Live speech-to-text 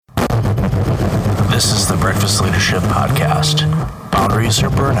This is the Breakfast Leadership Podcast. Boundaries or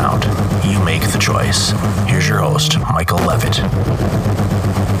burnout, you make the choice. Here's your host, Michael Levitt.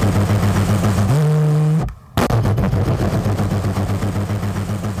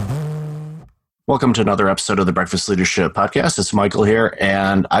 Welcome to another episode of the Breakfast Leadership Podcast. It's Michael here,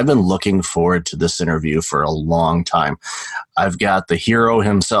 and I've been looking forward to this interview for a long time. I've got the hero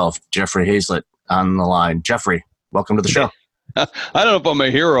himself, Jeffrey Hayzlett, on the line. Jeffrey, welcome to the show. I don't know if I'm a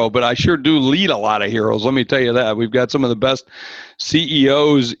hero, but I sure do lead a lot of heroes. Let me tell you that. We've got some of the best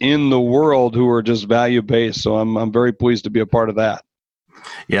CEOs in the world who are just value-based, so I'm very pleased to be a part of that.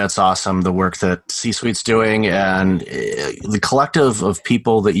 Yeah, it's awesome, the work that C-Suite's doing, and the collective of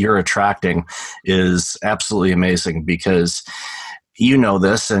people that you're attracting is absolutely amazing because you know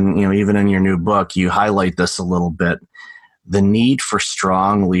this, and even in your new book, you highlight this a little bit. The need for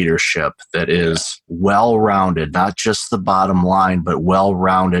strong leadership that is well-rounded, not just the bottom line, but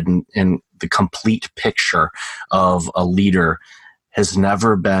well-rounded in the complete picture of a leader has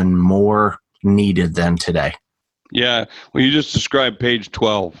never been more needed than today. Yeah, well, you just described page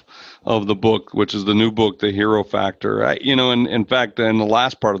 12 of the book, which is the new book, The Hero Factor. In fact, in the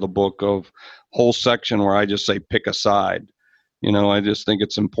last part of the book of whole section where I just say pick a side. I just think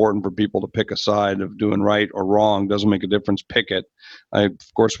it's important for people to pick a side of doing right or wrong. Doesn't make a difference. Pick it. I,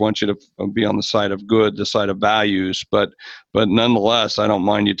 of course, want you to be on the side of good, the side of values, but nonetheless, I don't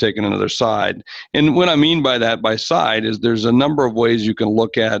mind you taking another side. And what I mean by that, by side, is there's a number of ways you can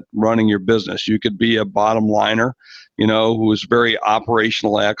look at running your business. You could be a bottom liner, who is very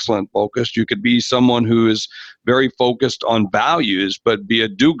operational, excellent, focused. You could be someone who is very focused on values, but be a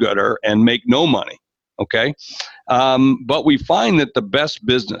do-gooder and make no money. Okay. But we find that the best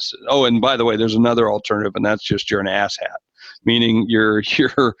businesses, and by the way, there's another alternative, and that's just you're an asshat, meaning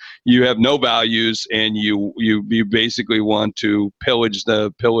you have no values and you basically want to pillage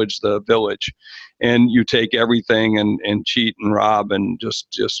the village, and you take everything and cheat and rob and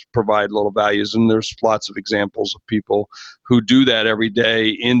just provide little values. And there's lots of examples of people who do that every day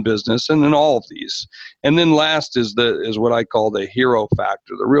in business and in all of these. And then last is what I call the hero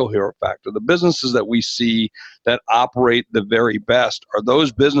factor, the real hero factor. The businesses that we see that operate the very best are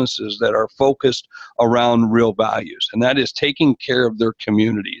those businesses that are focused around real values, and that is taking care of their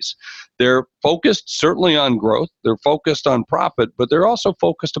communities. They're focused certainly on growth, they're focused on profit, but they're also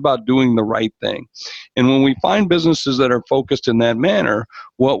focused about doing the right thing. And when we find businesses that are focused in that manner,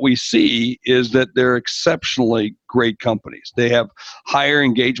 what we see is that they're exceptionally great companies. They have higher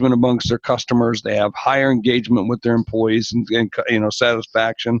engagement amongst their customers, they have higher engagement with their employees and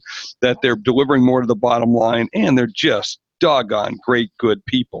satisfaction, that they're delivering more to the bottom line, and they're just doggone great, good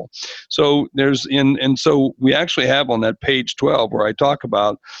people. So so we actually have on that page 12 where I talk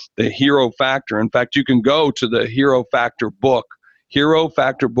about the hero factor. In fact, you can go to the Hero Factor book,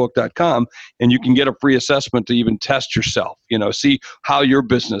 herofactorbook.com, and you can get a free assessment to even test yourself, see how your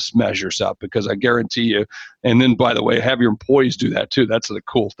business measures up, because I guarantee you, and then by the way, have your employees do that too. That's the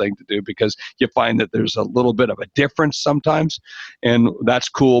cool thing to do, because you find that there's a little bit of a difference sometimes, and that's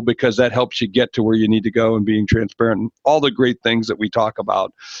cool because that helps you get to where you need to go and being transparent and all the great things that we talk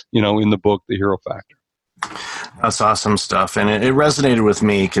about, in the book, The Hero Factor. That's awesome stuff. And it resonated with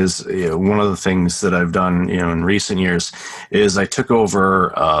me because one of the things that I've done, in recent years is I took over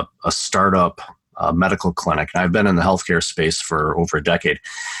a startup medical clinic. And I've been in the healthcare space for over a decade.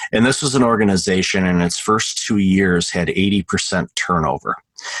 And this was an organization in its first 2 years had 80% turnover.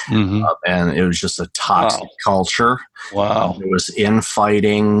 Mm-hmm. And it was just a toxic culture. Wow. There was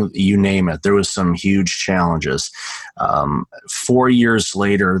infighting, you name it. There was some huge challenges. 4 years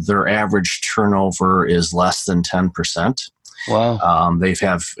later, their average turnover is less than 10%. Wow. They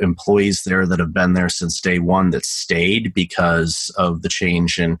have employees there that have been there since day one that stayed because of the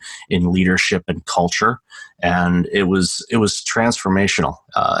change in leadership and culture. And it was transformational.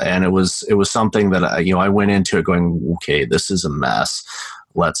 And it was something that I went into it going, okay, this is a mess.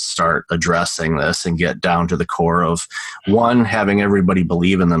 Let's start addressing this and get down to the core of, one, having everybody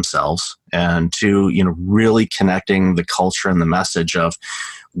believe in themselves, and two, really connecting the culture and the message of,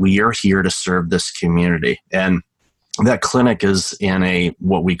 we are here to serve this community. And that clinic is in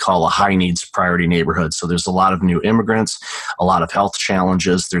what we call a high needs priority neighborhood. So there's a lot of new immigrants, a lot of health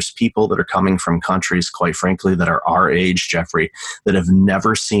challenges. There's people that are coming from countries, quite frankly, that are our age, Jeffrey, that have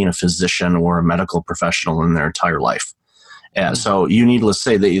never seen a physician or a medical professional in their entire life. And so you needless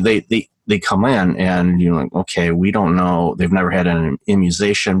to say, they come in and you're like, okay, we don't know. They've never had an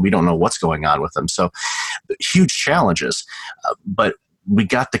immunization. We don't know what's going on with them. So huge challenges. But we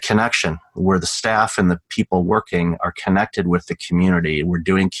got the connection where the staff and the people working are connected with the community. We're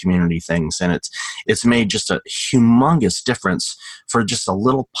doing community things, and it's made just a humongous difference for just a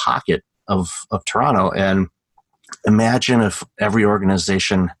little pocket of Toronto. And imagine if every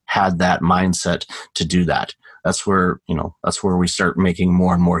organization had that mindset to do that. That's where we start making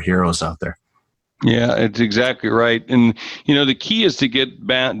more and more heroes out there. Yeah, it's exactly right. And, the key is to get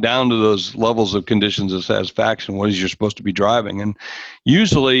down to those levels of conditions of satisfaction. What is you're supposed to be driving? And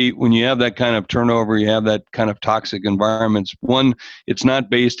usually when you have that kind of turnover, you have that kind of toxic environments, one, it's not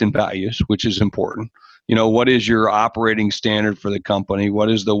based in values, which is important. What is your operating standard for the company?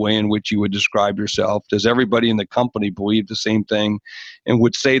 What is the way in which you would describe yourself? Does everybody in the company believe the same thing and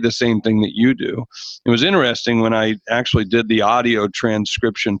would say the same thing that you do? It was interesting when I actually did the audio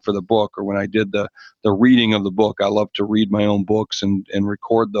transcription for the book, or when I did the reading of the book. I love to read my own books and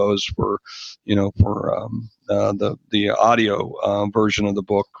record those for the audio version of the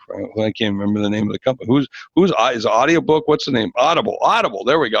book. I can't remember the name of the company. Who's is audiobook? What's the name? Audible.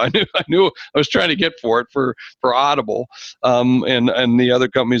 There we go. I knew I was trying to get for Audible, and the other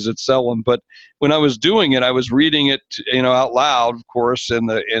companies that sell them. But when I was doing it, I was reading it, out loud, of course, in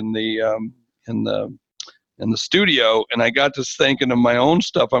the studio, and I got to thinking of my own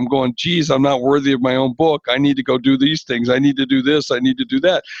stuff. I'm going, geez, I'm not worthy of my own book. I need to go do these things. I need to do this. I need to do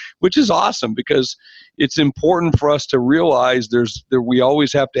that, which is awesome, because it's important for us to realize we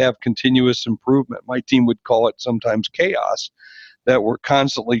always have to have continuous improvement. My team would call it sometimes chaos, that we're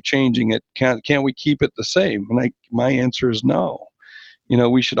constantly changing it. Can't we keep it the same? And my answer is no.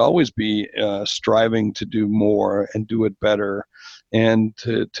 We should always be striving to do more and do it better, and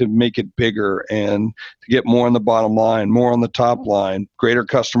to make it bigger, and to get more on the bottom line, more on the top line, greater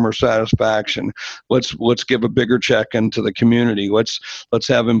customer satisfaction. Let's give a bigger check into the community. Let's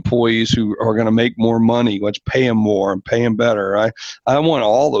have employees who are going to make more money. Let's pay them more and pay them better. I want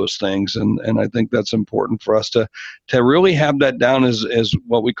all those things, and I think that's important for us to really have that down as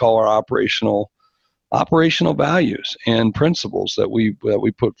what we call our operational values and principles that we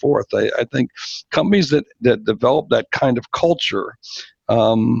put forth. I think companies that develop that kind of culture,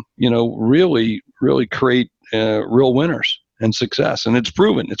 really create real winners and success. And it's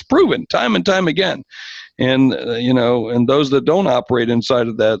proven time and time again. And, and those that don't operate inside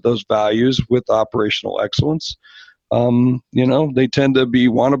of those values with operational excellence, they tend to be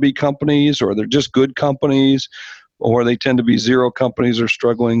wannabe companies, or they're just good companies, or they tend to be zero companies, or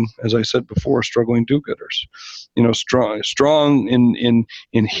struggling, as I said before, struggling do-gooders. Strong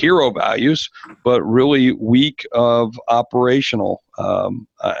in hero values, but really weak of operational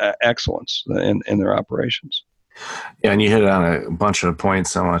excellence in their operations. Yeah, and you hit on a bunch of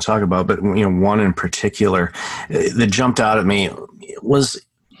points I want to talk about, but one in particular that jumped out at me was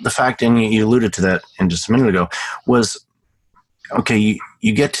the fact, and you alluded to that in just a minute ago, was, okay,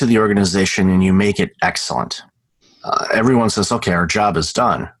 you get to the organization and you make it excellent. Everyone says, okay, our job is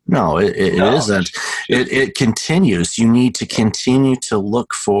done. No, it isn't. It continues. You need to continue to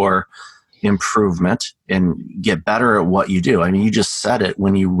look for improvement and get better at what you do. I mean, you just said it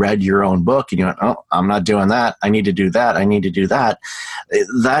when you read your own book and you went, oh, I'm not doing that. I need to do that. I need to do that.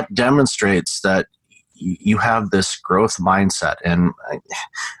 That demonstrates that you have this growth mindset, and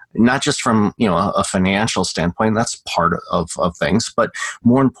not just from a financial standpoint, that's part of things, but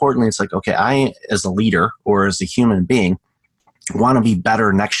more importantly, it's like, okay, I as a leader or as a human being want to be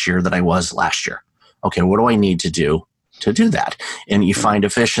better next year than I was last year. Okay, what do I need to do that? And you find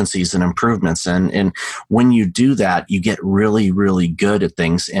efficiencies and improvements, and when you do that, you get really, really good at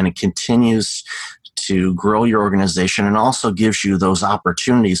things, and it continues to grow your organization, and also gives you those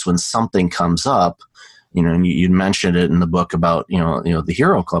opportunities when something comes up. And you mentioned it in the book about the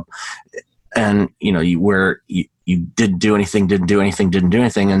Hero Club, and where you didn't do anything,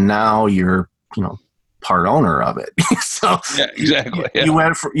 and now you're part owner of it. So yeah, exactly. Yeah. You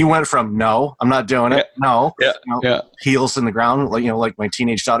went from no, I'm not doing it. No, heels in the ground, like my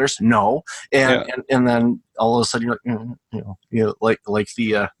teenage daughters. No, and then all of a sudden you're like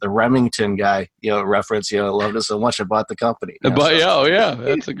the Remington guy, reference. I loved it so much I bought the company.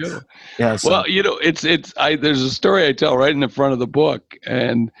 That's a good one. Yeah. So. Well, there's a story I tell right in the front of the book,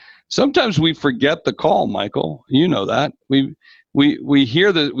 and sometimes we forget the call, Michael. You know that we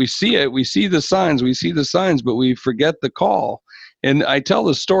hear we see it, we see the signs, but we forget the call. And I tell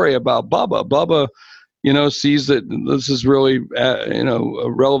the story about Bubba. Bubba, sees that this is really,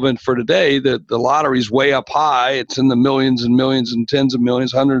 relevant for today, that the lottery's way up high. It's in the millions and millions and tens of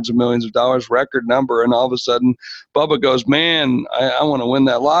millions, hundreds of millions of dollars, record number. And all of a sudden, Bubba goes, man, I want to win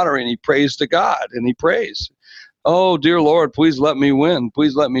that lottery. And he prays to God, and he prays, oh, dear Lord, please let me win.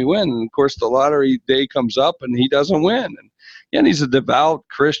 Please let me win. And of course, the lottery day comes up and he doesn't win. And he's a devout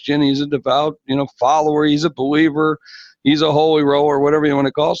Christian. He's a devout, follower. He's a believer. he's a holy roller, whatever you want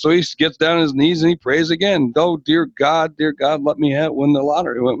to call it. So he gets down on his knees and he prays again. Oh, dear God, let me win the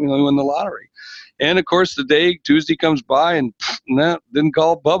lottery. Let me win the lottery. And of course, Tuesday comes by and didn't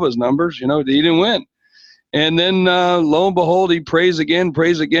call Bubba's numbers. He didn't win. And then lo and behold, he prays again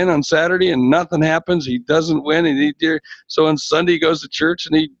on Saturday, and nothing happens. He doesn't win. So on Sunday, he goes to church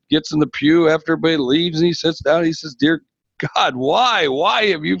and he gets in the pew after everybody leaves and he sits down. He says, "Dear God, why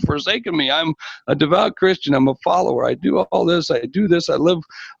have you forsaken me? I'm a devout Christian. I'm a follower. I do all this. I do this. I live,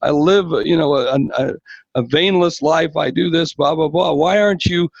 a vainless life. I do this, blah, blah, blah. Why aren't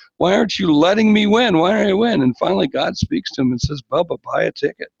you letting me win? Why don't I win?" And finally God speaks to him and says, "Bubba, buy a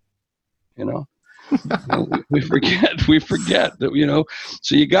ticket." We forget that,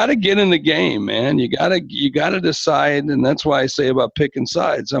 so you got to get in the game, man. You got to decide. And that's why I say about picking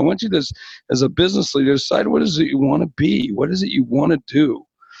sides. I want you to, as a business leader, decide what is it you want to be? What is it you want to do?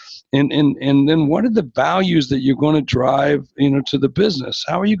 And then what are the values that you're going to drive, to the business?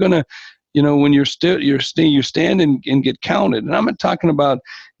 How are you going to, when you stand and get counted? And I'm not talking about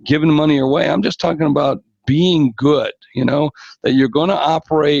giving money away. I'm just talking about being good, that you're going to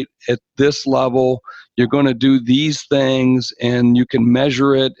operate at this level, you're going to do these things, and you can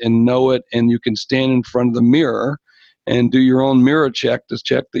measure it and know it, and you can stand in front of the mirror and do your own mirror check to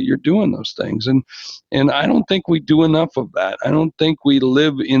check that you're doing those things. And I don't think we do enough of that. I don't think we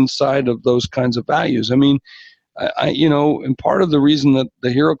live inside of those kinds of values. I mean, and part of the reason that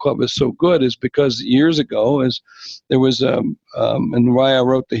the Hero Club is so good is because years ago, there was, and why I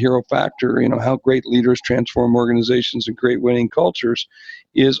wrote the Hero Factor, how great leaders transform organizations and create winning cultures,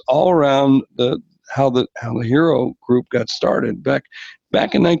 is all around how the Hero Group got started. Back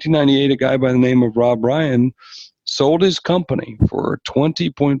in 1998, a guy by the name of Rob Ryan sold his company for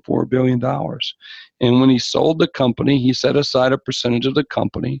 $20.4 billion. And when he sold the company, he set aside a percentage of the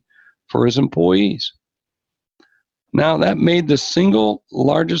company for his employees. Now, that made the single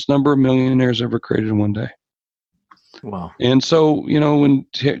largest number of millionaires ever created in one day. Wow. And so, when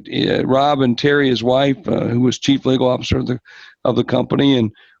Rob and Terry, his wife, who was chief legal officer of the company,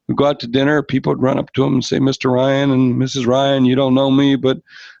 and we go out to dinner, people would run up to him and say, "Mr. Ryan and Mrs. Ryan, you don't know me, but,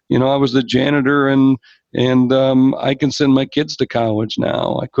 I was the janitor and I can send my kids to college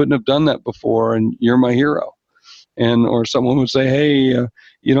now. I couldn't have done that before, and you're my hero." Or someone would say, "Hey,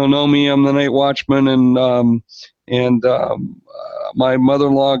 you don't know me, I'm the night watchman, and my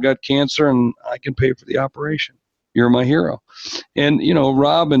mother-in-law got cancer and I can pay for the operation. You're my hero." And,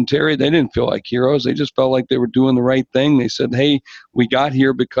 Rob and Terry, they didn't feel like heroes. They just felt like they were doing the right thing. They said, "Hey, we got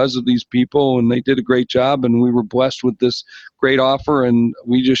here because of these people and they did a great job and we were blessed with this great offer and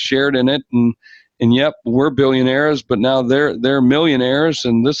we just shared in it. And yep, we're billionaires, but now they're millionaires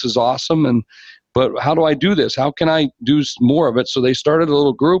and this is awesome. But how do I do this? How can I do more of it?" So they started a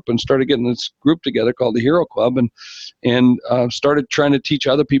little group and started getting this group together called the Hero Club and started trying to teach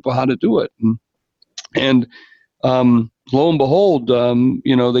other people how to do it. And lo and behold,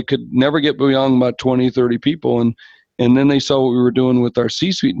 they could never get beyond about 20, 30 people. And then they saw what we were doing with our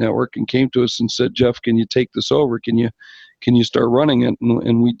C-suite network and came to us and said, "Jeff, can you take this over? Can you start running it?"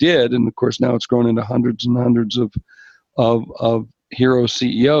 And we did. And of course, now it's grown into hundreds and hundreds of Hero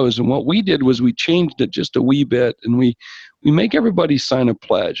CEOs. And what we did was we changed it just a wee bit, and we make everybody sign a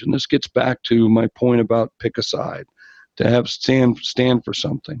pledge. And this gets back to my point about pick a side, to have stand for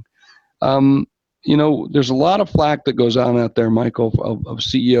something. There's a lot of flack that goes on out there, Michael, of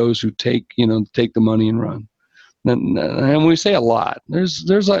CEOs who take the money and run. And we say a lot.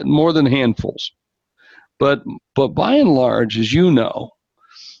 There's like more than handfuls. But by and large, as you know,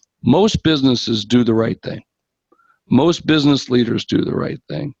 most businesses do the right thing. Most business leaders do the right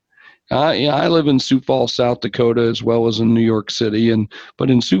thing. I live in Sioux Falls, South Dakota, as well as in New York City.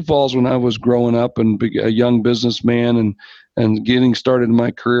 But in Sioux Falls, when I was growing up and a young businessman and getting started in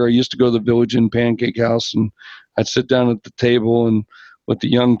my career, I used to go to the Village Inn Pancake House, and I'd sit down at the table and with the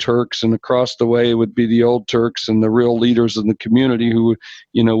young Turks, and across the way would be the old Turks and the real leaders in the community who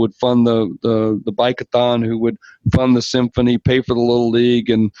would fund the bike-a-thon, who would fund the symphony, pay for the Little League,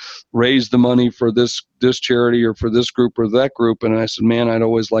 and raise the money for this charity or for this group or that group. And I said, "Man, I'd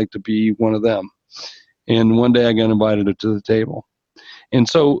always like to be one of them." And one day I got invited to the table. And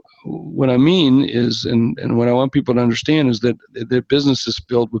so what I mean is, and what I want people to understand is that their business is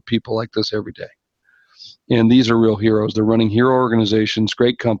filled with people like this every day. And these are real heroes. They're running hero organizations,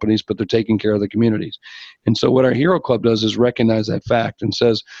 great companies, but they're taking care of the communities. And so what our Hero Club does is recognize that fact and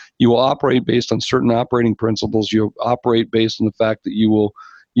says, you will operate based on certain operating principles. You'll operate based on the fact that you will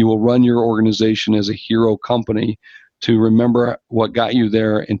run your organization as a hero company to remember what got you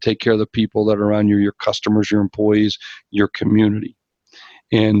there and take care of the people that are around you, your customers, your employees, your community.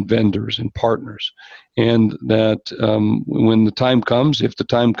 and vendors and partners. And that when the time comes, if the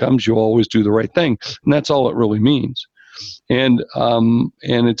time comes, you'll always do the right thing. And that's all it really means. And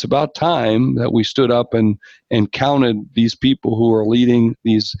it's about time that we stood up and counted these people who are leading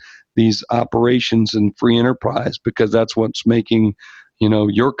these operations in free enterprise, because that's what's making,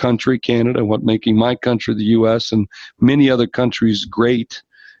 your country, Canada, what making my country, the U.S., and many other countries great,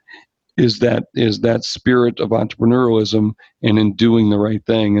 is that spirit of entrepreneurialism and in doing the right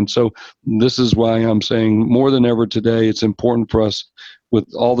thing. And so this is why I'm saying more than ever today, it's important for us, with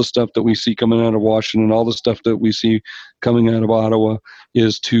all the stuff that we see coming out of Washington, all the stuff that we see coming out of Ottawa,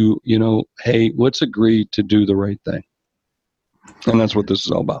 is to, hey, let's agree to do the right thing. And that's what this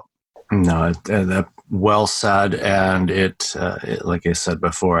is all about. No, that well said. And it, like I said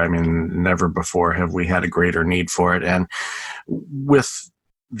before, I mean, never before have we had a greater need for it. And with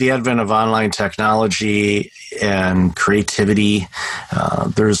the advent of online technology and creativity,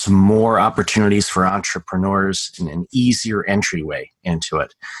 there's more opportunities for entrepreneurs and an easier entryway into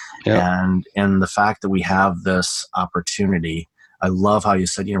it. Yeah. And the fact that we have this opportunity, I love how you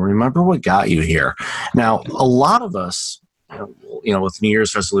said, remember what got you here. Now, a lot of us, with New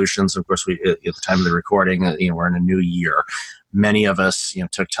Year's resolutions, of course, we at the time of the recording, we're in a new year. Many of us,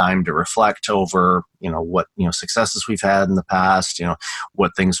 took time to reflect over, what, successes we've had in the past,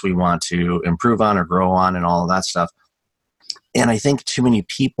 what things we want to improve on or grow on and all of that stuff. And I think too many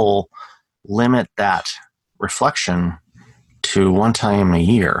people limit that reflection to one time a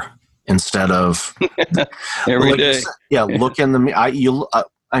year instead of every day. Yeah. Look in the mirror.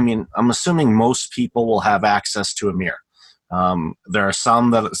 I'm assuming most people will have access to a mirror. There are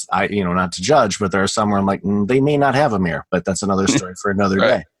some that not to judge, but there are some where I'm like, they may not have a mirror, but that's another story for another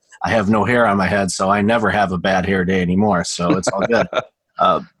right. day. I have no hair on my head, so I never have a bad hair day anymore. So it's all good.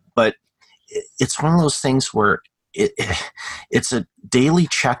 But it's one of those things where it's a daily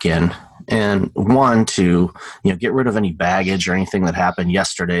check-in, and one to get rid of any baggage or anything that happened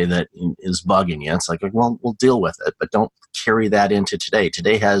yesterday that is bugging you. It's like, well, we'll deal with it, but don't carry that into today.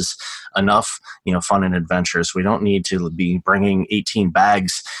 Today has enough fun and adventures. We don't need to be bringing 18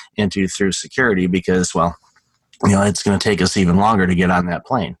 bags through security, because it's going to take us even longer to get on that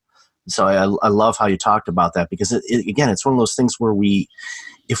plane. So I love how you talked about that, because again, it's one of those things where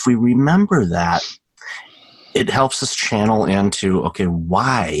if we remember that, it helps us channel into, okay,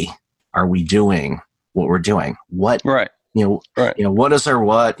 why are we doing what we're doing? What, right. What is our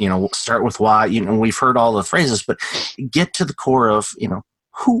what? Start with why. We've heard all the phrases, but get to the core of,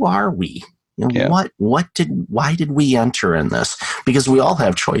 who are we? Why did we enter in this? Because we all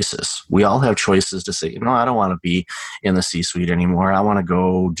have choices. We all have choices to say, I don't want to be in the C-suite anymore. I want to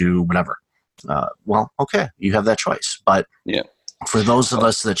go do whatever. Okay, you have that choice. But for those of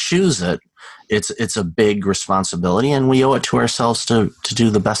us that choose it, it's a big responsibility, and we owe it to ourselves to do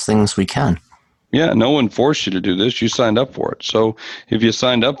the best things we can. Yeah, no one forced you to do this. You signed up for it. So if you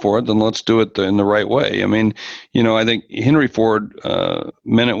signed up for it, then let's do it in the right way. I mean, I think Henry Ford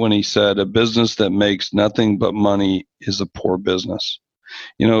meant it when he said, a business that makes nothing but money is a poor business.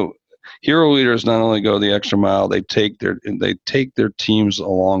 Hero leaders not only go the extra mile, they take their teams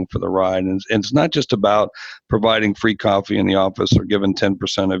along for the ride. And it's not just about providing free coffee in the office or giving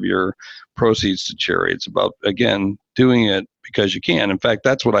 10% of your proceeds to charity. It's about, again, doing it because you can. In fact,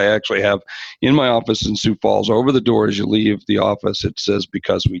 that's what I actually have in my office in Sioux Falls. Over the door as you leave the office, it says,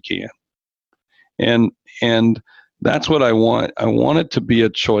 because we can. And that's what I want. I want it to be a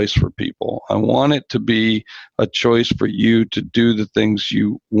choice for people. I want it to be a choice for you to do the things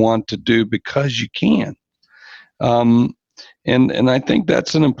you want to do because you can. And I think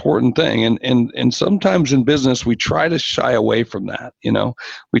that's an important thing. And sometimes in business, we try to shy away from that.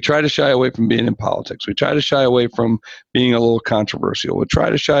 We try to shy away from being in politics. We try to shy away from being a little controversial. We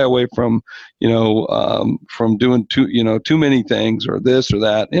try to shy away from doing too many things or this or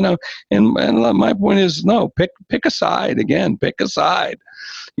that. And my point is, no, pick a side. Again, pick a side.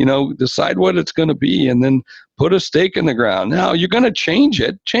 Decide what it's going to be, and then put a stake in the ground. Now you're going to change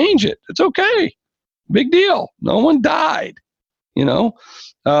it. Change it. It's okay. Big deal. No one died.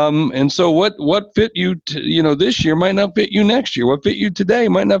 And so what fit you this year might not fit you next year. What fit you today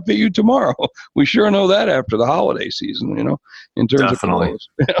might not fit you tomorrow. We sure know that after the holiday season, in terms Definitely. of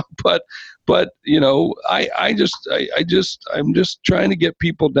clothes. But I'm just trying to get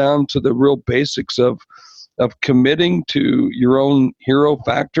people down to the real basics of committing to your own hero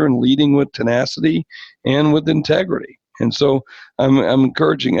factor and leading with tenacity and with integrity. And so I'm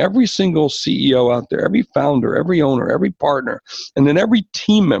encouraging every single CEO out there, every founder, every owner, every partner, and then every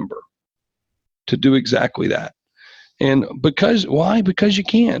team member to do exactly that. And why? Because you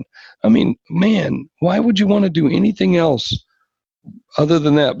can. I mean, man, why would you want to do anything else other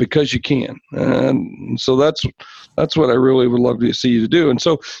than that, because you can. And so that's what I really would love to see you to do. And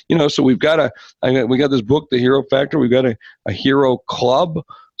so, so we got this book, The Hero Factor. We've got a hero club,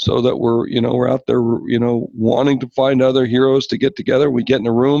 so that we're out there, wanting to find other heroes to get together. We get in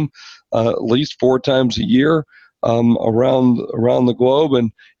a room at least 4 times a year around the globe,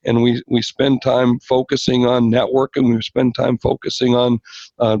 and we spend time focusing on networking. We spend time focusing on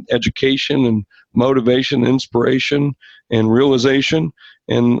education and motivation, inspiration, and realization.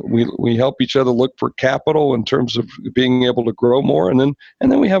 And we help each other look for capital in terms of being able to grow more. And then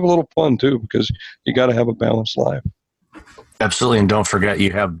we have a little fun too, because you got to have a balanced life. Absolutely, and don't forget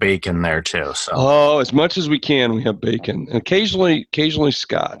you have bacon there too. So as much as we can, we have bacon, and occasionally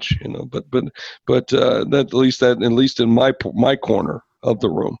scotch. But that at least in my corner of the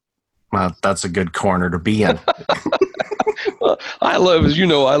room. Well, that's a good corner to be in. Well, I love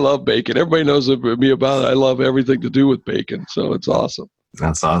bacon. Everybody knows me about it. I love everything to do with bacon, so it's awesome.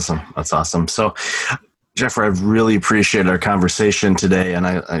 That's awesome. So, Jeffrey, I really appreciate our conversation today,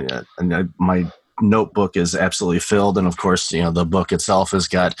 and my notebook is absolutely filled, and of course, the book itself has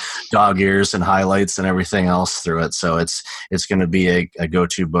got dog ears and highlights and everything else through it. So it's going to be a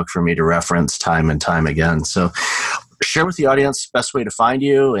go-to book for me to reference time and time again. So, share with the audience best way to find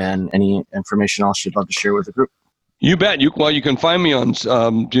you and any information else you'd love to share with the group. You bet. You can find me on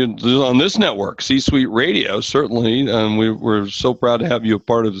this network, C-Suite Radio, certainly. And we're so proud to have you a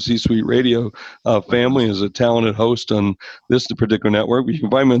part of the C-Suite Radio family as a talented host on this particular network. You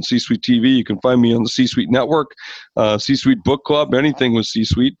can find me on C-Suite TV. You can find me on the C-Suite Network, C-Suite Book Club, anything with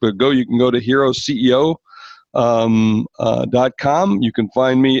C-Suite. But you can go to HeroCEO.com. You can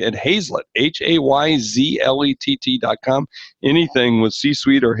find me at Hazlett, HAYZLETT.com. Anything with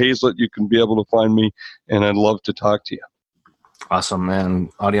C-Suite or Hazlett, you can be able to find me, and I'd love to talk to you. Awesome, man.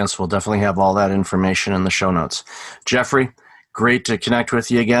 Audience will definitely have all that information in the show notes. Jeffrey, great to connect with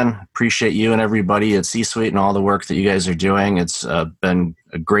you again. Appreciate you and everybody at C-Suite and all the work that you guys are doing. It's been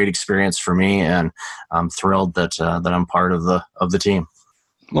a great experience for me, and I'm thrilled that I'm part of the team.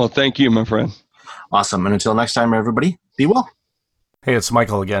 Well, thank you, my friend. Awesome. And until next time, everybody, be well. Hey, it's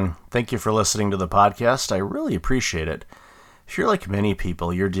Michael again. Thank you for listening to the podcast. I really appreciate it. If you're like many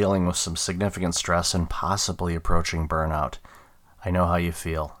people, you're dealing with some significant stress and possibly approaching burnout. I know how you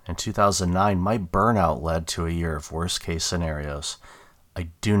feel. In 2009, my burnout led to a year of worst-case scenarios.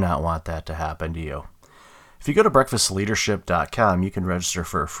 I do not want that to happen to you. If you go to breakfastleadership.com, you can register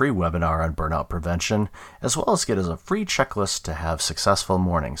for a free webinar on burnout prevention, as well as get a free checklist to have successful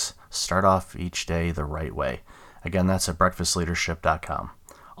mornings. Start off each day the right way. Again, that's at breakfastleadership.com.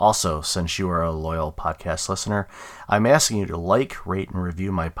 Also, since you are a loyal podcast listener, I'm asking you to like, rate, and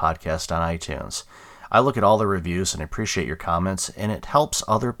review my podcast on iTunes. I look at all the reviews and appreciate your comments, and it helps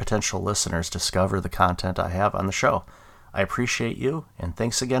other potential listeners discover the content I have on the show. I appreciate you, and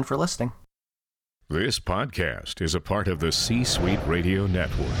thanks again for listening. This podcast is a part of the C-Suite Radio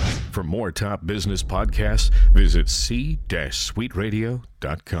Network. For more top business podcasts, visit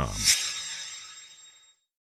c-suiteradio.com.